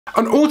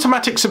An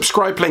automatic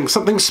subscribe link,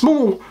 something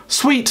small,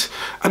 sweet,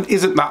 and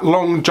isn't that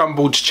long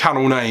jumbled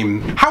channel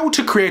name. How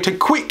to create a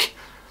quick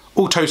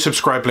auto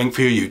subscribe link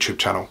for your YouTube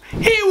channel.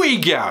 Here we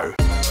go.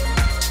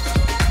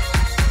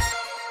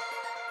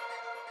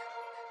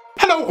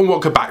 Hello and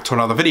welcome back to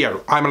another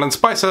video. I'm Alan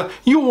Spicer,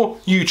 your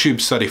YouTube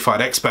certified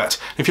expert.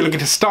 If you're looking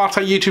to start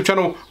a YouTube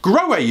channel,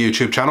 grow a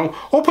YouTube channel,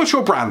 or push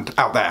your brand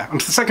out there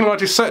onto the second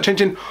largest search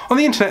engine on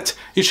the internet,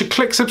 you should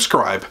click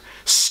subscribe.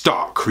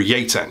 Start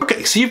creating.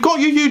 Okay, so you've got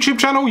your YouTube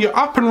channel, you're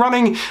up and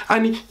running,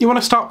 and you want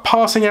to start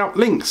passing out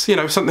links, you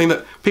know, something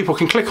that people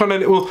can click on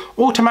and it will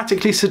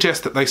automatically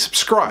suggest that they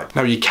subscribe.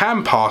 Now you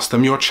can pass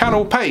them your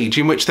channel page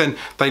in which then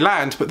they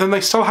land, but then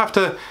they still have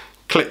to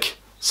click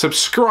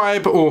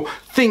subscribe or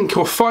think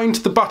or find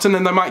the button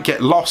and they might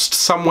get lost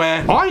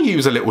somewhere. I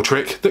use a little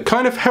trick that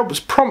kind of helps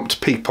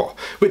prompt people,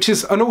 which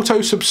is an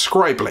auto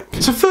subscribe link.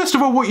 So first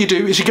of all, what you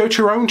do is you go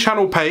to your own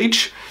channel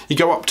page, you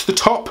go up to the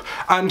top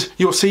and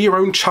you'll see your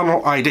own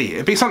channel ID.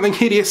 It'd be something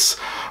hideous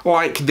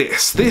like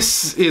this.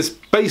 This is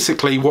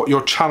basically what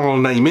your channel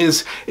name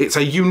is. It's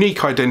a unique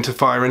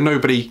identifier and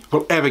nobody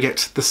will ever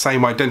get the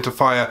same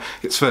identifier.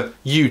 It's for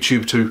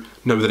YouTube to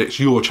know that it's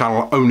your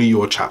channel, only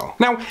your channel.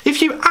 Now,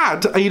 if you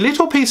add a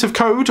little piece of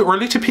code or a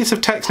little piece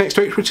of text next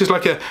to it, which is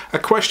like a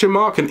question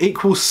mark, an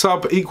equals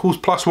sub equals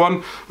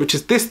 +1, which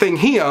is this thing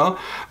here,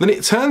 then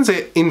it turns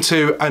it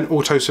into an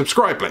auto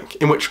subscribe link,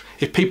 in which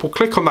if people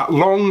click on that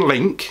long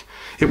link,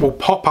 it will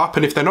pop up,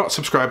 and if they're not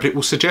subscribed, it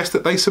will suggest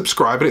that they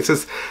subscribe, and it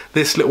says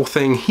this little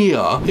thing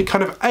here. It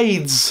kind of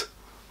aids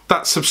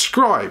that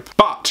subscribe,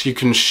 but you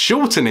can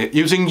shorten it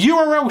using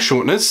URL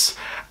shorteners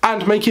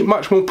and make it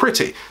much more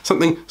pretty,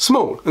 something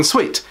small and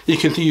sweet. You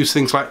can use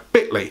things like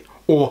bit.ly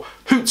or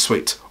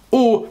Hootsuite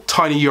or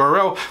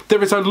tinyURL.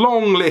 There is a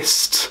long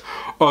list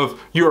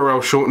of URL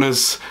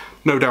shorteners,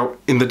 no doubt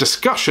in the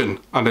discussion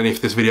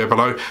underneath this video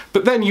below,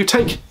 but then you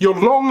take your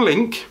long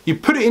link, you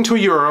put it into a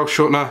URL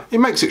shortener, it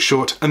makes it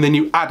short, and then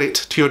you add it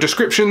to your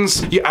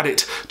descriptions, you add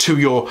it to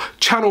your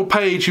channel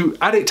page, you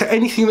add it to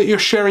anything that you're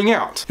sharing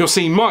out. You'll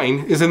see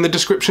mine is in the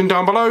description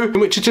down below, in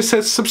which it just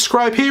says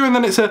subscribe here, and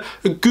then it's a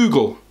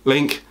Google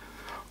link.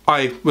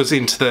 I was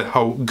into the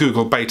whole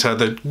Google beta,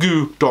 the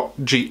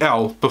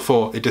goo.gl,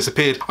 before it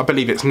disappeared. I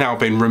believe it's now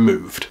been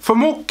removed. For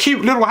more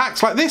cute little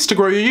hacks like this to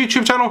grow your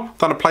YouTube channel, I've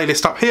done a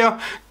playlist up here.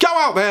 Go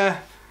out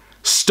there,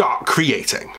 start creating.